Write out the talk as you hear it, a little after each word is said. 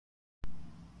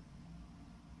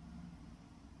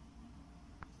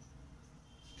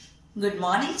Good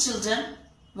morning children.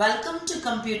 Welcome to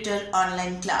computer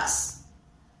online class.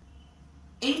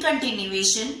 In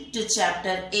continuation to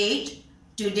chapter 8,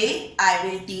 today I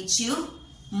will teach you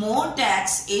more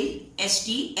tags in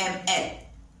HTML.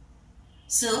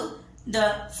 So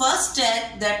the first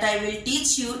tag that I will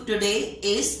teach you today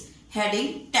is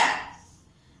heading tag.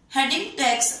 Heading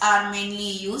tags are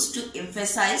mainly used to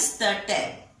emphasize the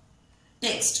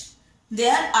text.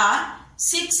 There are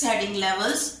 6 heading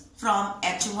levels from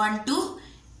H1 to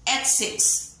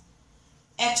H6.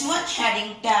 H1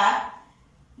 heading tag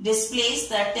displays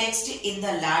the text in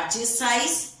the largest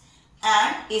size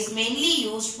and is mainly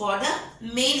used for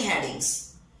the main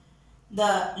headings.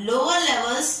 The lower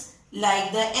levels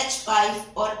like the H5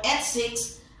 or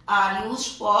H6 are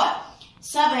used for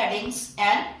subheadings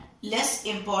and less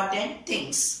important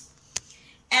things.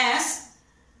 As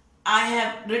I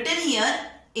have written here,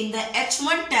 in the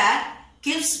H1 tag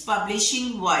gives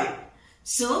publishing world.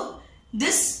 So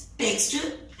this text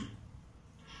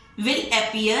will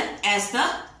appear as the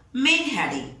main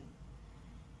heading.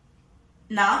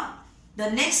 Now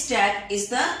the next tag is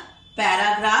the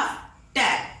paragraph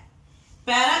tag.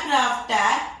 Paragraph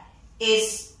tag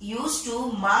is used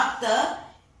to mark the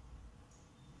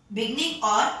beginning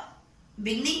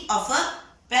of a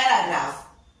paragraph,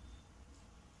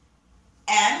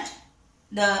 and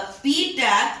the P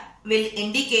tag will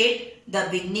indicate the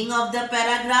beginning of the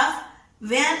paragraph,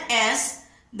 whereas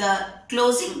the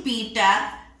closing P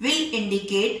tag will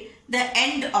indicate the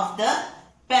end of the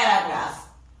paragraph.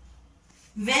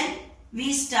 When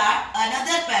we start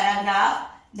another paragraph,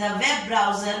 the web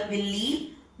browser will leave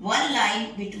one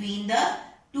line between the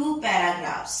two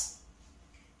paragraphs.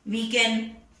 We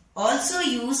can also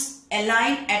use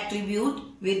align attribute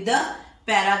with the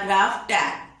paragraph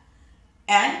tag,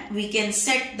 and we can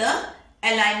set the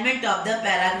alignment of the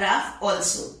paragraph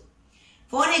also.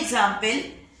 For example,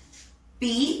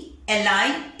 P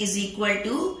align is equal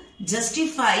to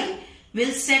justify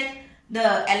will set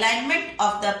the alignment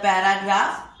of the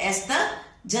paragraph as the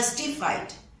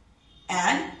justified,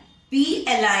 and P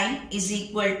align is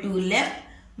equal to left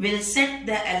will set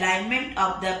the alignment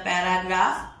of the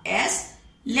paragraph as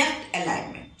left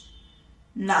alignment.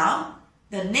 Now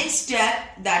the next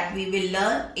tag that we will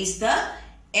learn is the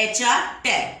HR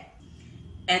tag.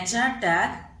 HR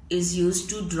tag is used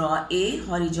to draw a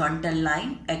horizontal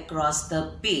line across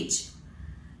the page.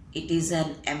 It is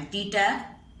an empty tag,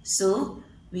 so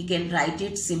we can write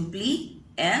it simply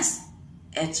as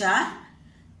HR.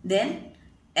 Then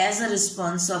as a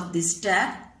response of this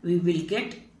tag, we will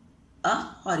get a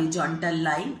horizontal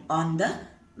line on the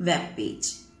web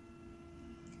page.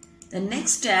 The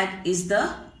next tag is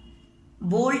the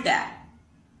bold tag.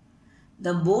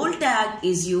 The bold tag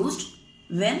is used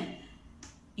when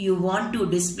you want to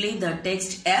display the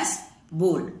text as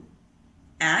bold,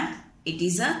 and it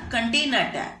is a container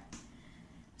tag.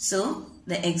 So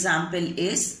the example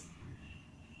is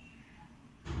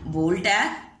bold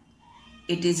tag.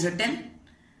 It is written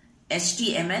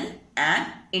HTML and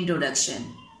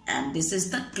introduction, and this is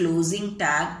the closing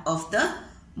tag of the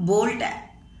bold tag.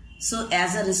 So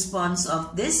as a response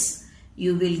of this,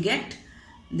 you will get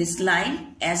this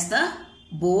line as the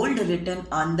bold written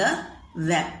on the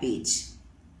web page.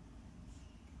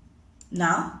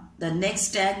 Now the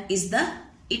next tag is the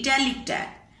italic tag.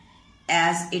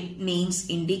 As its names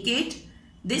indicate,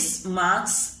 this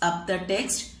marks up the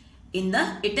text in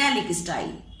the italic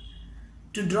style.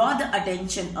 To draw the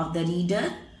attention of the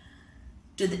reader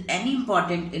to any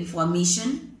important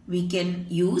information, we can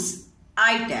use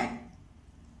I tag.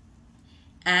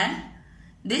 And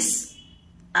this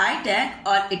I tag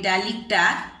or italic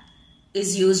tag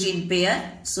is used in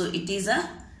pair, so it is a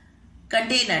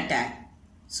container tag.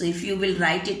 So if you will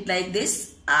write it like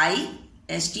this, I,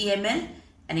 HTML,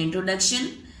 an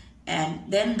introduction, and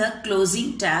then the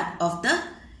closing tag of the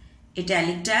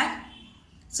italic tag.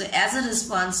 So as a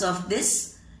response of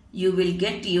this, you will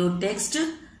get your text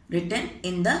written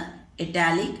in the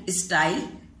italic style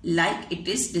like it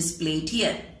is displayed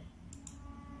here.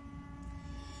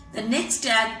 The next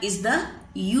tag is the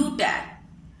U tag.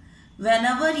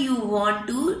 Whenever you want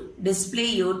to display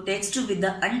your text with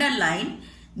the underline,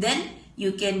 then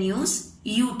you can use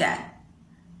U tag.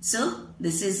 So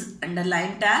this is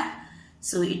underline tag.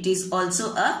 So it is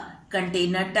also a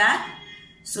container tag.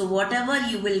 So whatever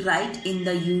you will write in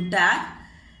the U tag,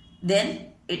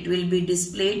 then it will be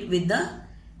displayed with the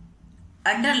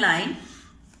underline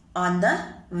on the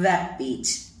web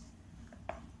page.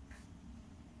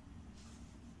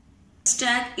 Next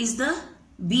tag is the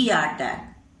BR tag.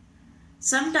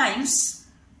 Sometimes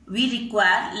we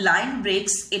require line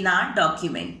breaks in our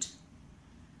document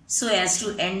so as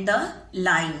to end the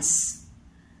lines.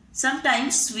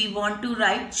 sometimes we want to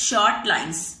write short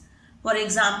lines. For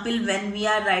example, when we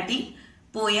are writing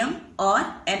poem or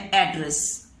an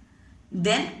address.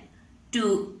 Then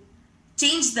to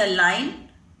change the line,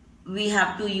 we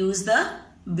have to use the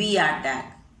BR tag.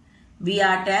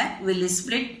 BR tag will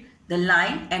split the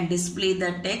line and display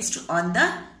the text on the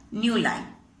new line.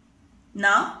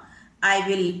 Now I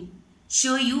will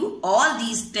show you all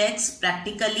these texts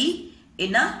practically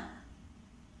in a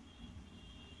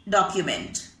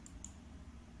document.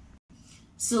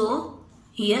 So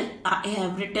here I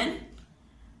have written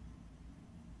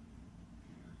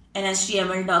an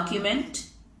HTML document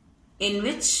in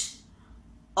which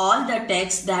all the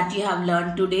texts that you have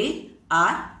learned today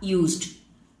are used.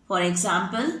 For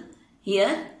example,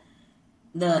 here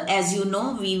as you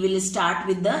know, we will start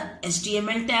with the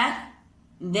HTML tag,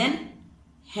 then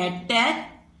head tag,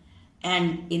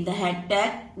 and in the head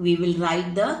tag we will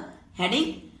write the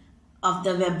heading of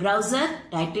the web browser,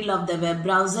 title of the web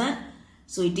browser.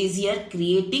 So it is here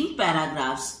creating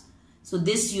paragraphs. So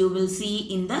this you will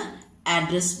see in the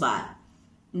address bar.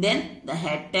 Then the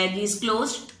head tag is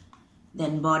closed.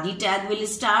 Then body tag will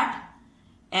start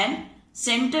and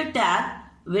center tag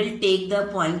will take the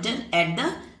pointer at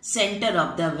the center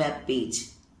of the web page.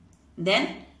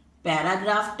 Then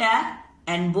paragraph tag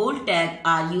and bold tag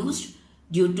are used,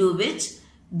 due to which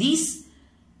these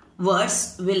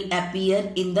words will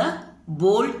appear in the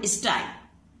bold style.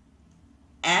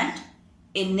 And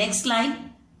in next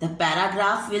line, the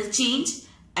paragraph will change,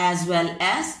 as well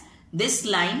as this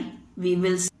line we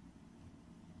will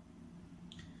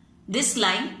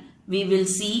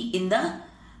see in the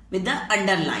with the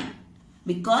underline,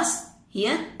 because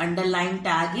here underline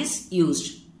tag is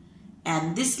used,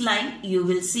 and this line you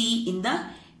will see in the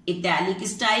italic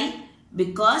style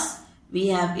because we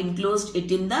have enclosed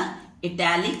it in the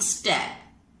italics tag.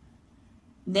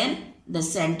 Then the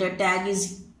center tag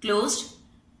is closed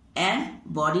and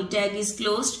body tag is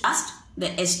closed. Last, the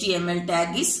HTML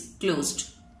tag is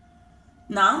closed.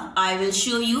 Now I will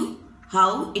show you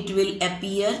how it will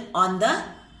appear on the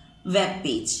web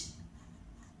page.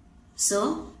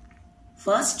 So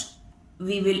first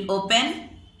we will open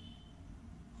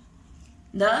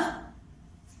the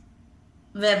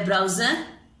web browser,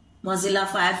 Mozilla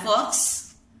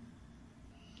Firefox.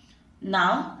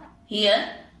 Now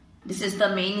here this is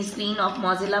the main screen of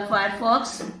Mozilla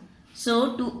Firefox.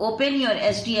 So to open your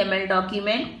HTML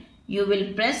document, you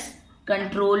will press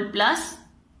Ctrl+O.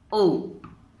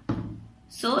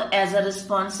 So as a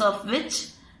response of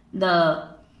which the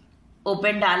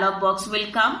open dialog box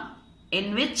will come,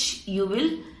 in which you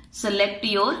will select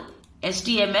your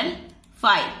HTML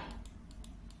file.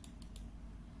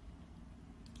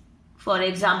 For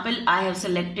example, I have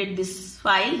selected this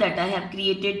file that I have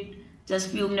created just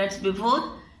few minutes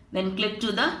before. Then click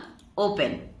to the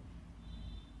open.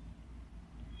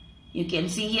 You can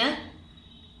see here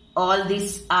all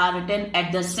these are written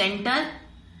at the center.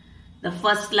 The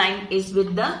first line is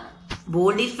with the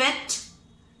bold effect.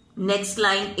 Next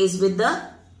line is with the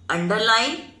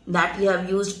underline, that we have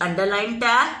used underline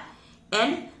tag,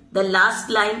 and the last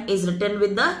line is written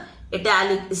with the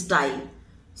italic style.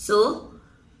 So,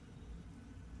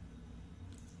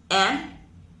 and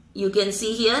you can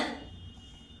see here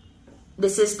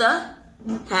this is the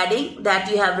heading that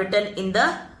you have written in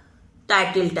the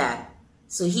title tag.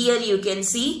 So here you can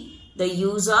see the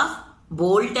use of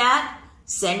bold tag,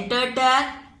 center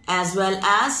tag, as well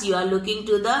as you are looking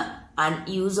to the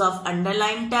use of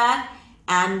underline tag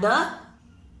and the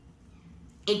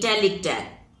italic tag.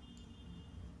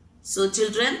 So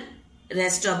children,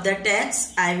 rest of the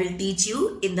tags I will teach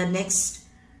you in the next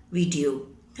video.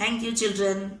 Thank you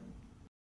children.